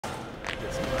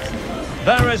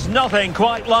There is nothing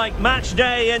quite like match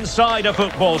day inside a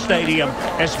football stadium,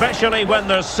 especially when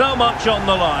there's so much on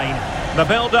the line. The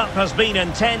build-up has been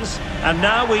intense, and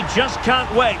now we just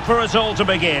can't wait for it all to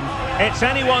begin. It's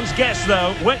anyone's guess,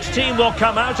 though, which team will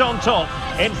come out on top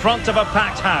in front of a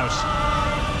packed house.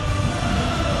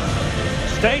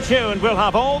 Stay tuned, we'll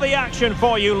have all the action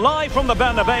for you live from the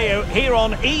Bernabeu here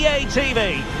on EA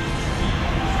TV.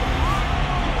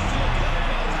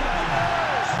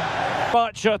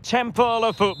 Such a temple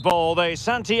of football, the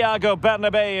Santiago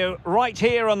Bernabeu, right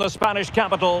here in the Spanish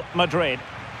capital, Madrid.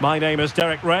 My name is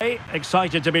Derek Ray,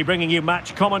 excited to be bringing you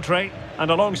match commentary, and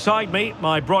alongside me,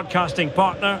 my broadcasting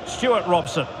partner, Stuart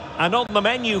Robson. And on the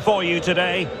menu for you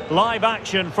today, live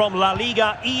action from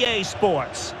LaLiga EA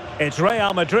Sports. It's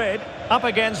Real Madrid up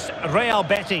against Real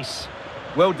Betis.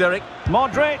 Well, Derek.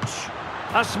 Modric,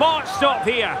 a smart stop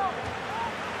here.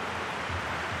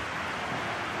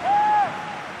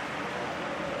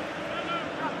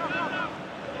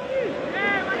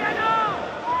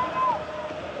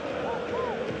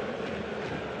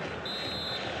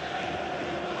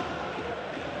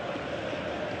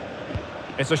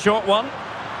 It's a short one.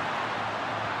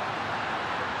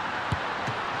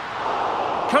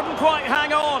 Couldn't quite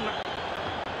hang on.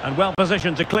 And well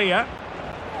positioned to clear.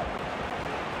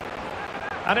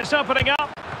 And it's opening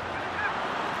up.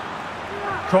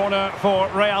 Corner for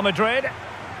Real Madrid.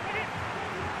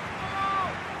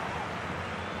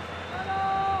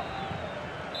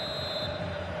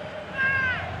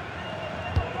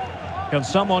 Can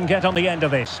someone get on the end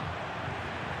of this?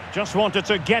 Just wanted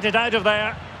to get it out of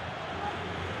there.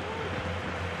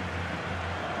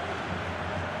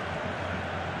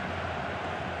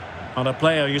 On a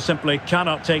player you simply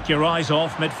cannot take your eyes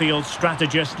off, midfield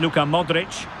strategist Luka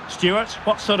Modric. Stuart,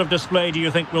 what sort of display do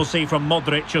you think we'll see from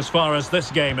Modric as far as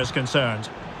this game is concerned?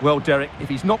 Well, Derek, if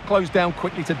he's not closed down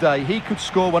quickly today, he could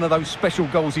score one of those special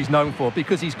goals he's known for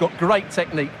because he's got great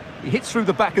technique. He hits through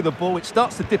the back of the ball, it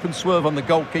starts to dip and swerve on the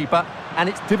goalkeeper, and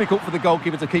it's difficult for the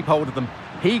goalkeeper to keep hold of them.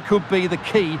 He could be the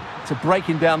key to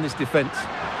breaking down this defence.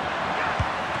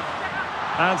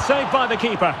 And saved by the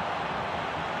keeper.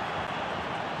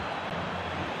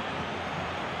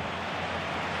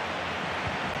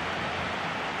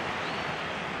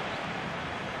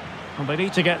 And they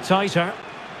need to get tighter.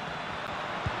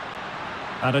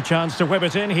 And a chance to whip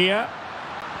it in here.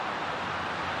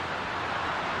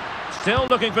 Still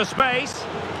looking for space.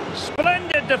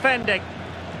 Splendid defending.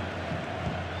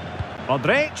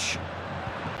 Modric.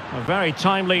 A very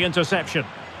timely interception.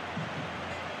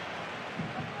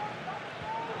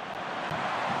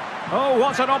 Oh,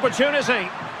 what an opportunity.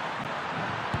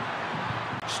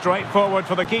 Straight forward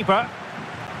for the keeper.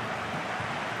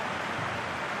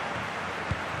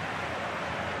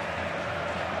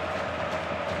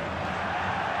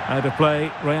 Out of play,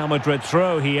 Real Madrid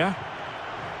throw here.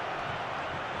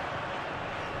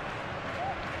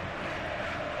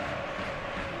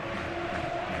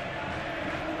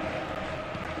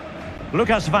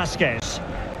 Lucas Vázquez.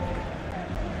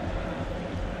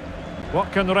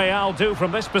 What can Real do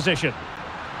from this position?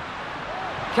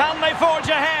 Can they forge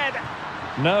ahead?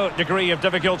 No degree of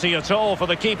difficulty at all for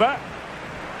the keeper.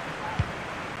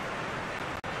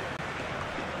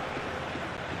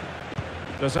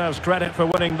 Deserves credit for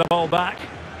winning the ball back.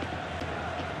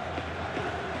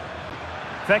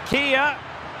 Fekir.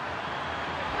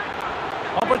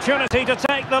 Opportunity to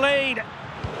take the lead.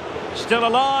 Still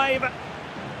alive.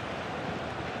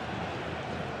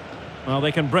 Well,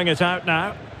 they can bring it out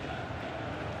now.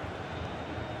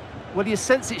 Well, you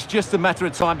sense it's just a matter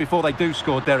of time before they do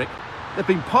score, Derek. They've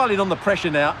been piling on the pressure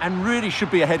now and really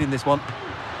should be ahead in this one.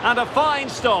 And a fine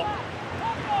stop.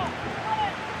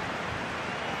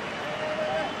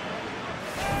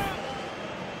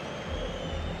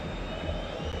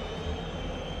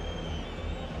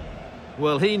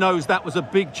 Well, he knows that was a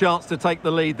big chance to take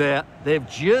the lead there. They've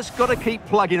just got to keep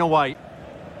plugging away.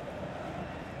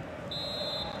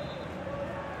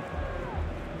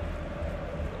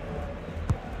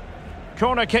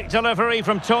 Corner kick delivery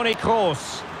from Toni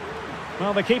Kroos.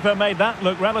 Well, the keeper made that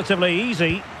look relatively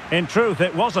easy. In truth,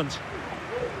 it wasn't.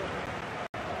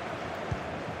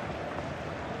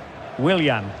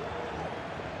 Willian.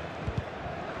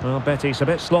 Well, Betis a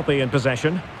bit sloppy in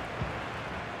possession.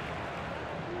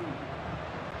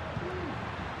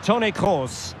 Toni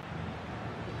Kroos.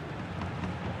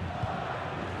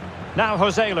 Now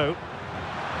Joselu.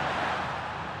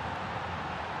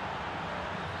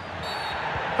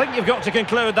 I think you've got to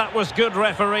conclude that was good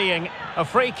refereeing. A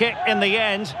free kick in the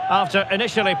end after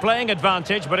initially playing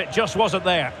advantage, but it just wasn't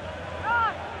there.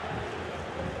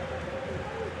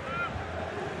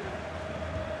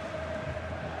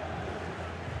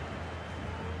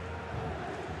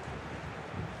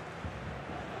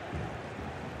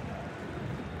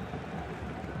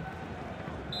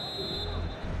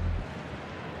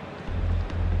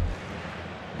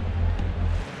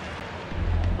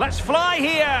 Let's fly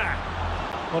here!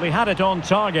 Well, he had it on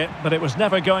target, but it was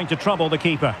never going to trouble the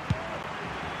keeper.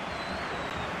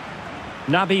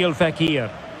 Nabil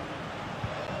Fekir.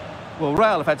 Well,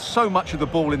 Real have had so much of the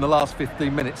ball in the last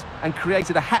 15 minutes and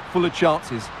created a hatful of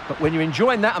chances. But when you're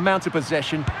enjoying that amount of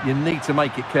possession, you need to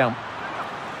make it count.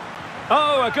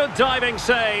 Oh, a good diving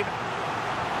save.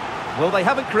 Well, they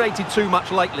haven't created too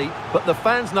much lately, but the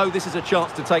fans know this is a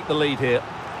chance to take the lead here.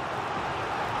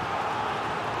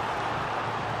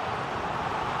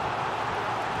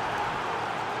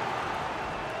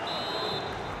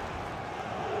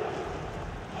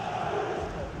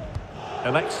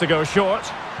 Elects to go short.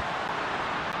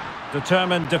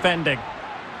 Determined defending.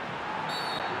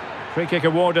 Free kick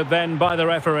awarded then by the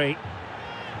referee.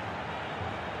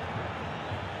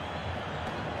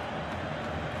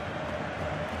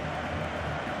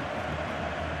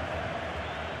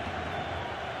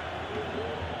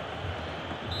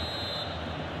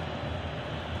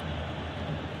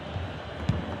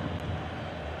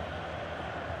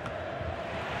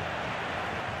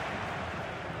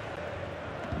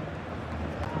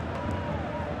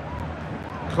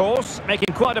 Course,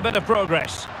 making quite a bit of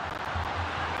progress.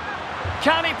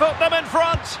 Can he put them in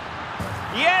front?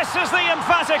 Yes is the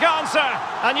emphatic answer,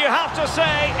 and you have to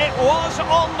say it was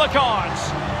on the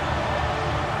cards.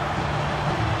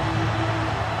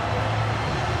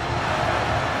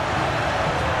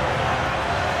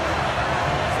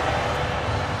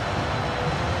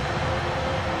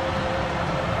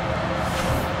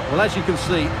 Well, as you can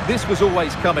see, this was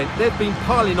always coming. They've been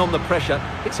piling on the pressure.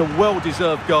 It's a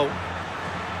well-deserved goal.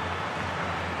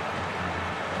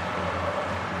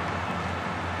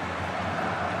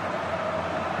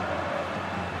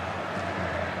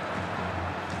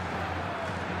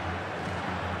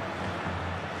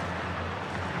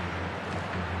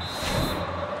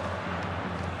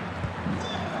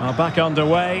 Well, back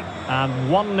underway, and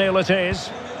 1-0 it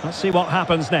is. Let's see what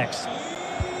happens next.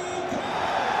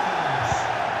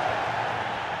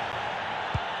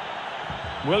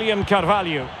 William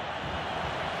Carvalho.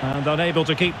 And unable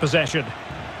to keep possession.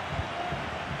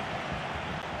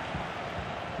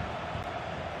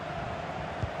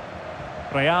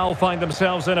 Real find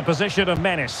themselves in a position of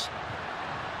menace.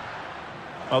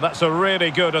 Oh, that's a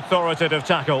really good authoritative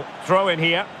tackle. Throw in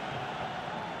here.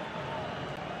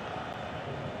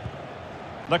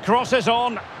 The cross is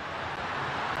on.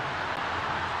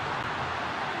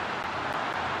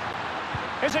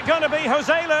 Is it going to be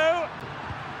Joselu?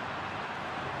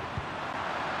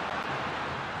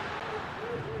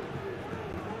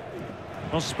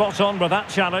 Well, spot on with that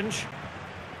challenge.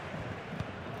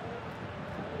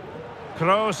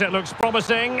 Kroos, it looks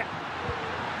promising.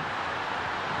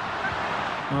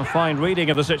 A fine reading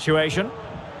of the situation.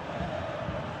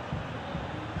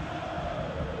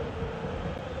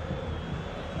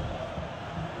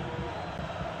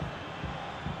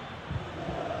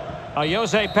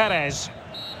 Jose Perez.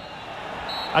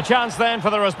 A chance then for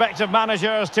the respective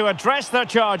managers to address their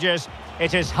charges.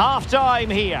 It is half-time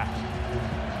here.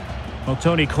 Well,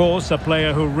 Toni Kroos, a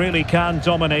player who really can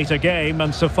dominate a game,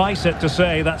 and suffice it to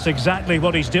say that's exactly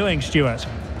what he's doing, Stuart.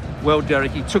 Well,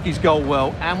 Derek, he took his goal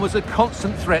well and was a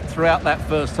constant threat throughout that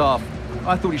first half.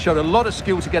 I thought he showed a lot of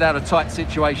skill to get out of tight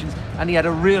situations, and he had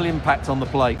a real impact on the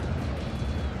play.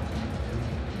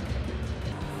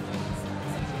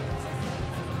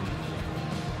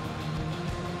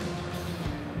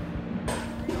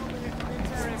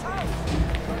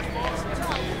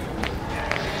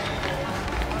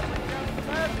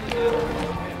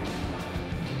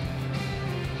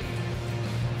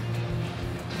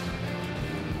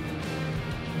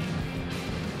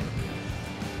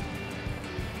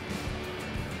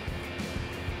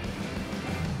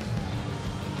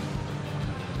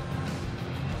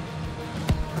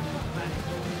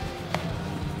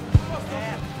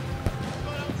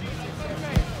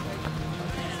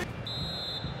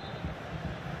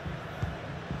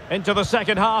 Into the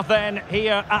second half then,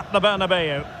 here at the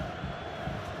Bernabeu.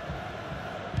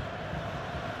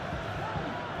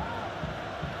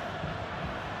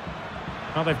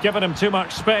 Well, they've given him too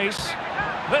much space.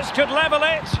 This could level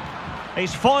it.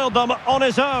 He's foiled them on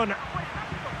his own.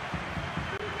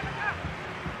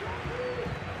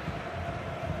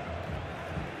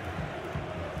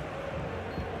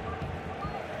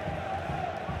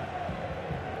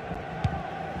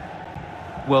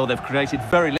 Well, they've created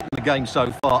very little in the game so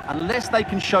far. Unless they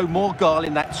can show more guile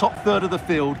in that top third of the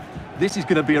field, this is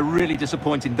going to be a really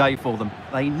disappointing day for them.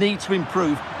 They need to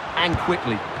improve, and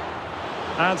quickly.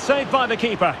 And saved by the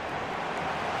keeper.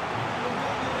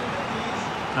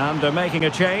 And they're making a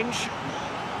change.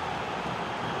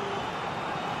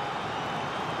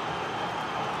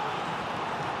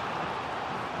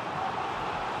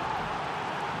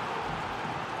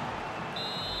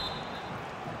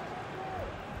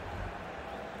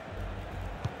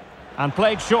 And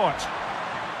played short.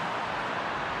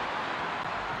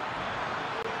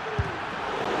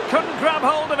 Couldn't grab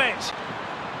hold of it.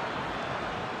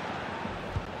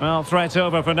 Well, threat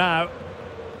over for now.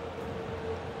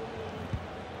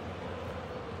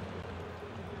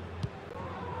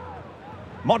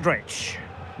 Modric.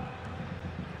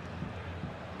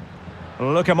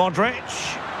 Luka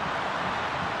Modric.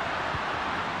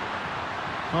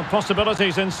 Well,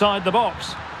 possibilities inside the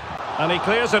box. And he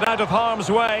clears it out of harm's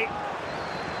way.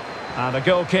 And a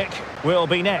goal kick will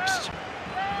be next.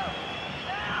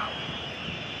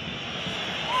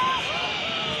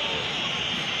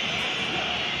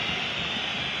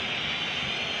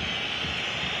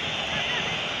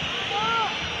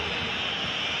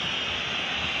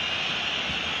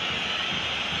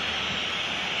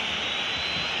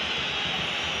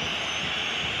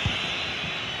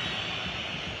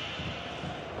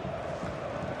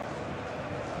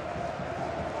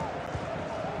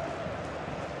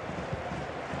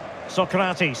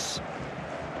 Socrates.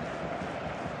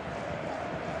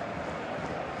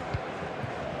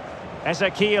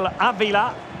 Ezequiel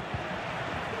Avila.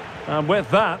 And with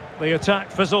that, the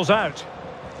attack fizzles out.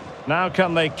 Now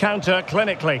can they counter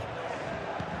clinically?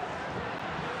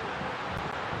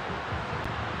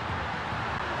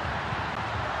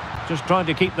 Just trying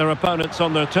to keep their opponents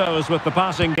on their toes with the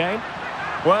passing game.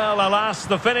 Well, alas,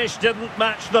 the finish didn't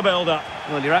match the build-up.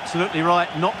 Well, you're absolutely right.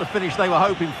 Not the finish they were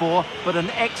hoping for, but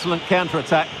an excellent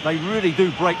counter-attack. They really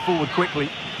do break forward quickly.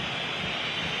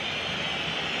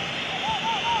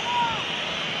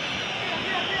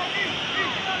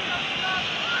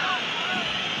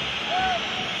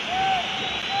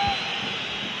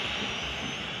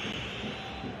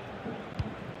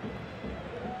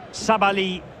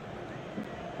 Sabali.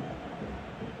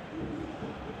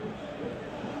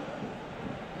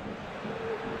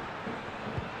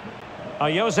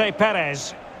 Jose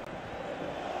Perez.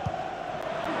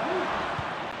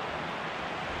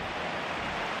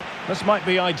 This might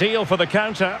be ideal for the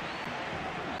counter.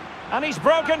 And he's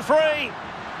broken free.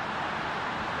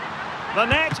 The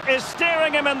net is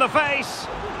staring him in the face.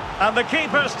 And the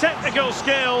keeper's technical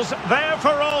skills there for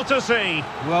all to see.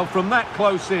 Well, from that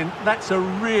close in, that's a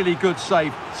really good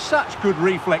save. Such good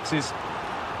reflexes.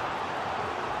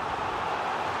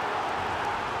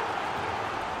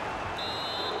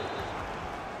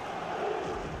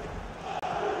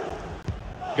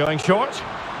 Going short.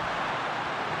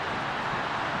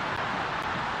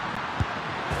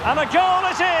 And a goal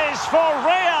it is for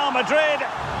Real Madrid.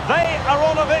 They are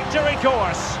on a victory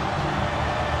course.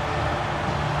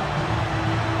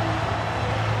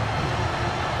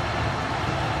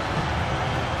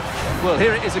 Well,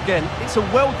 here it is again. It's a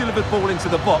well-delivered ball into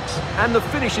the box, and the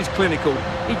finish is clinical.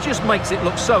 He just makes it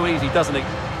look so easy, doesn't he?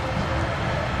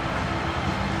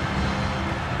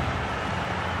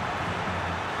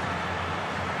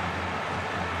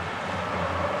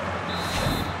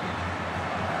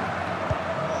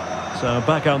 So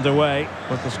back underway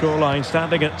with the scoreline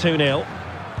standing at 2-0.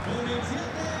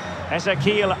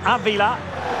 Ezequiel Avila.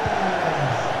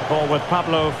 Ball with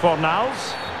Pablo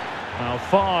Fornals. Now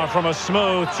far from a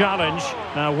smooth challenge.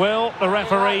 Now will the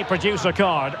referee produce a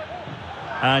card?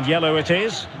 And yellow it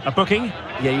is. A booking.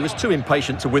 Yeah, he was too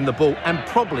impatient to win the ball and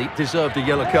probably deserved a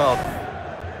yellow card.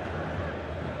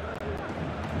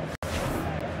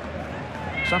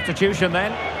 Substitution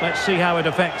then. Let's see how it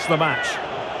affects the match.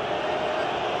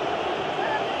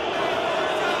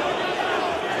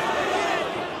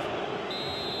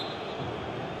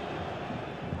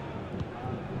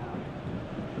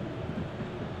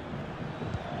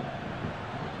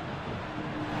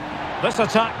 This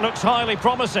attack looks highly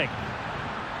promising.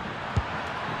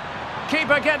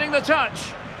 Keeper getting the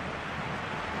touch.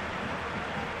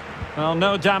 Well,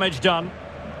 no damage done.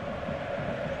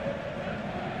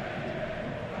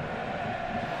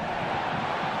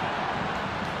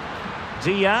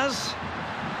 Diaz.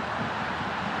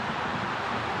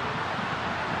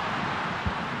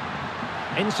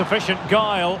 Insufficient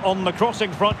guile on the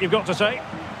crossing front, you've got to say.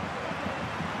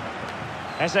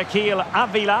 Ezequiel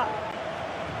Avila.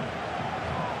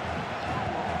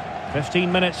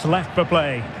 15 minutes left for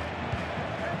play.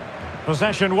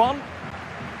 Possession one.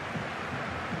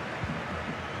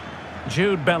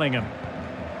 Jude Bellingham.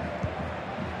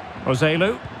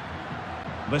 Roselu.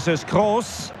 This is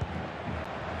Kroos.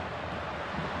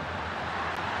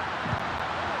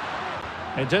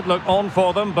 It did look on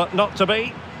for them, but not to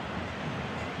be.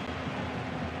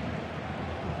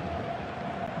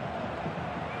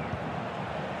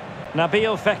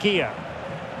 Nabil Fekir.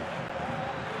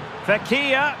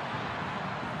 Fekir.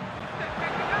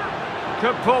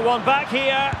 Could pull one back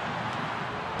here.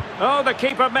 Oh, the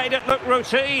keeper made it look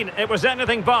routine. It was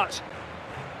anything but.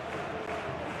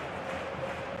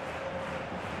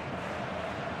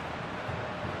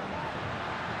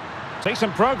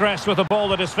 Decent progress with the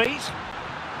ball at his feet.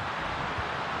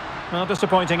 Well,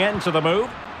 disappointing end to the move.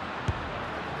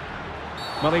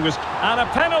 Well, he was... And a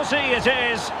penalty it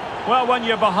is. Well, when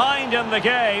you're behind in the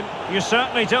game, you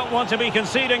certainly don't want to be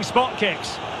conceding spot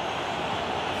kicks.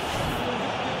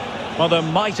 Well, there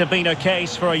might have been a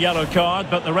case for a yellow card,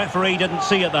 but the referee didn't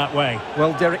see it that way.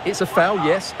 Well, Derek, it's a foul,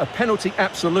 yes. A penalty,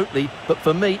 absolutely. But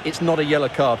for me, it's not a yellow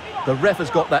card. The ref has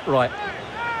got that right.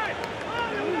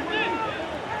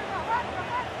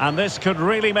 And this could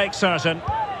really make certain.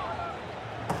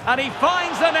 And he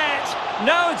finds the net.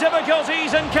 No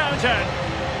difficulties encountered.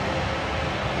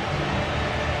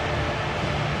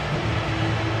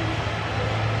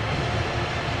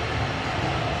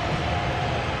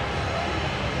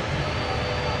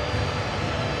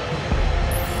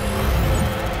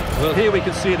 Well, here we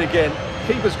can see it again.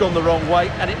 Keeper's gone the wrong way,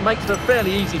 and it makes it a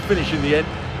fairly easy finish in the end.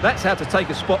 That's how to take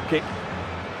a spot kick.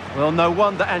 Well, no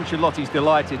wonder Ancelotti's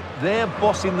delighted. They're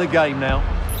bossing the game now.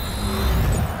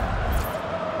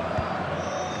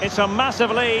 It's a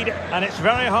massive lead, and it's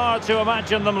very hard to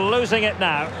imagine them losing it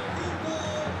now.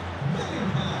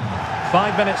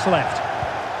 5 minutes left.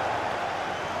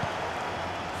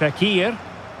 Fekir.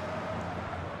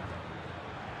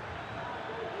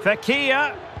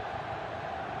 Fekir.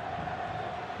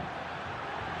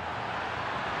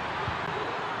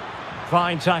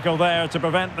 Fine tackle there to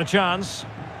prevent the chance.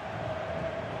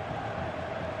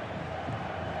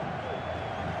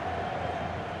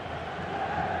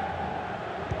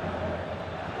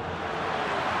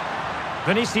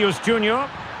 Vinicius Junior.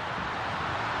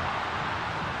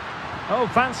 Oh,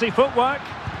 fancy footwork.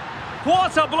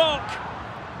 What a block!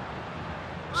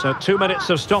 So 2 minutes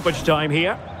of stoppage time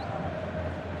here.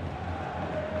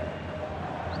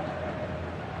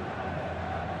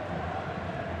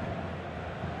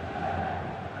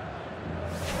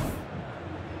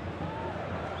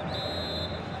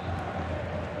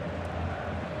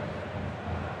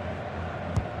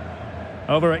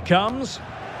 Over it comes.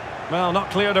 Well,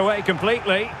 not cleared away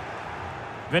completely.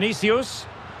 Vinicius.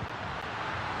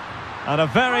 And a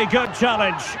very good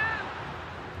challenge.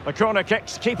 The corner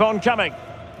kicks keep on coming.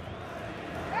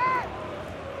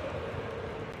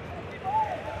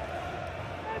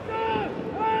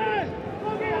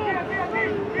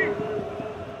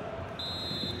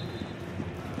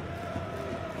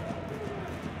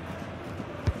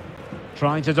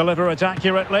 Trying to deliver it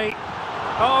accurately.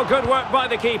 Oh, good work by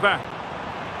the keeper.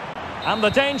 And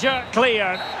the danger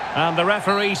cleared. And the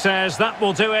referee says that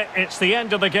will do it. It's the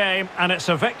end of the game, and it's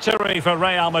a victory for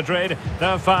Real Madrid.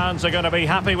 Their fans are going to be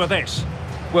happy with this.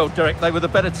 Well, Derek, they were the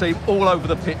better team all over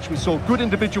the pitch. We saw good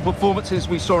individual performances.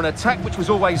 We saw an attack which was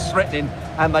always threatening,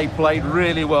 and they played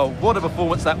really well. What a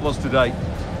performance that was today.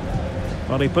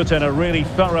 Well, he put in a really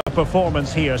thorough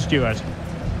performance here, Stuart.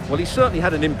 Well, he certainly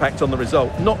had an impact on the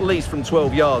result, not least from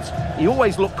 12 yards. He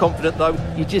always looked confident, though.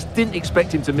 You just didn't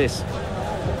expect him to miss.